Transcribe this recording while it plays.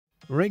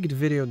Rigged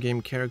video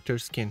game character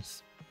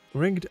skins.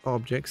 Rigged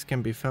objects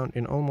can be found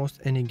in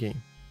almost any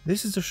game.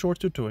 This is a short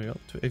tutorial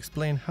to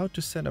explain how to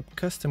set up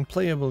custom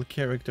playable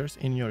characters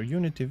in your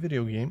Unity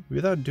video game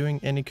without doing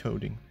any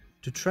coding.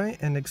 To try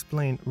and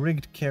explain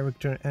rigged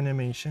character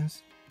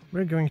animations,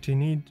 we're going to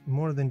need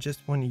more than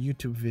just one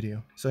YouTube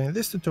video. So in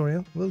this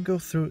tutorial, we'll go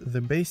through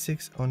the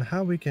basics on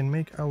how we can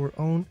make our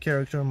own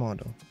character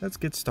model. Let's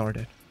get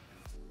started.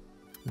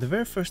 The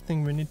very first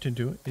thing we need to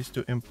do is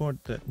to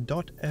import the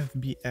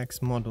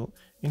 .fbx model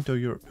into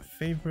your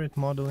favorite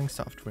modeling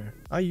software.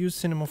 I use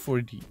Cinema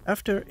 4D.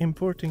 After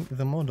importing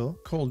the model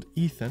called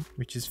Ethan,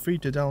 which is free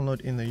to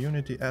download in the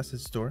Unity Asset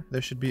Store,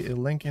 there should be a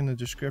link in the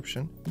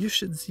description, you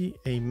should see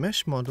a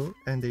mesh model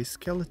and a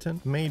skeleton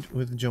made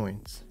with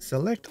joints.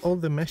 Select all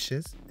the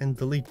meshes and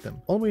delete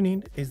them. All we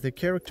need is the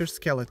character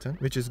skeleton,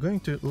 which is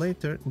going to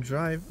later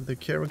drive the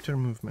character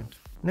movement.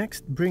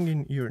 Next, bring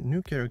in your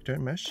new character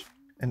mesh,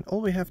 and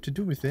all we have to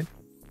do with it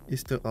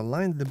is to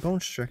align the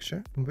bone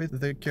structure with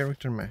the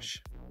character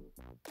mesh.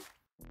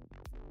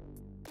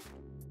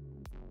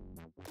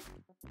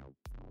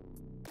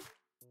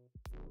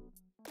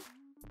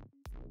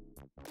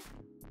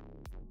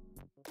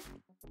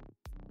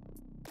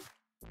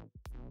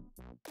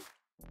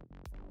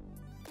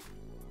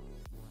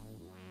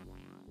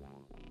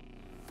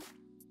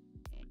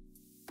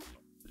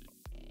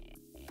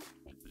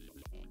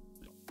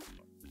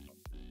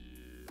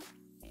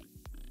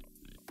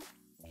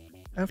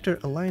 After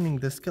aligning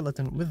the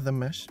skeleton with the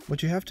mesh,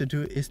 what you have to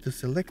do is to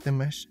select the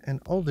mesh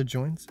and all the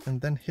joints and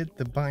then hit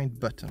the bind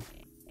button.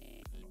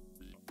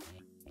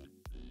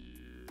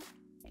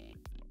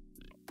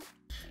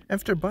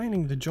 After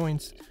binding the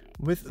joints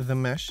with the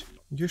mesh,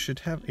 you should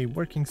have a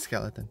working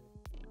skeleton.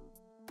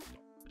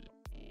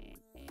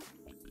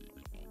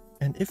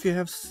 And if you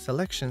have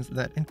selections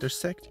that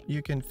intersect,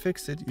 you can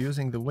fix it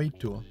using the weight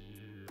tool.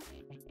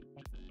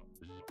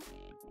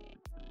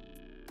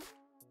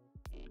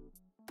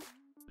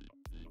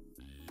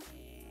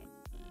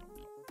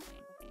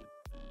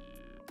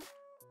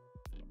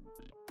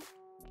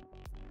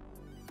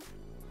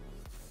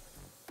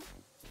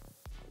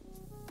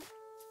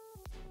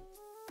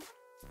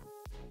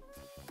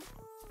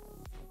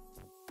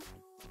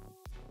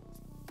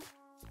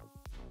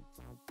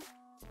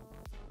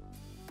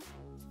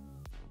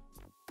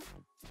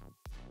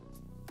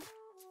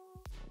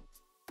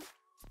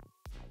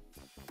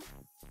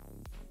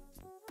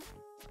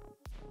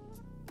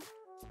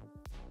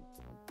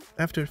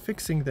 After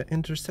fixing the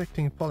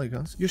intersecting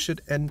polygons, you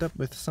should end up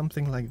with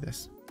something like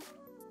this.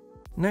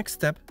 Next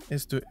step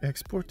is to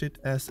export it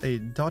as a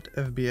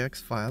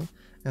 .fbx file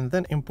and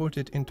then import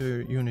it into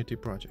your Unity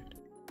project.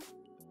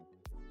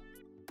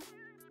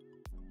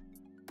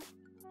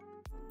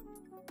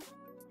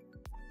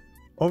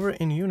 Over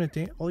in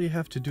Unity, all you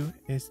have to do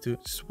is to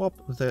swap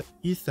the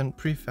Ethan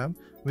prefab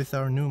with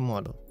our new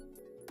model.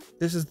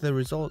 This is the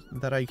result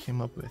that I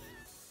came up with.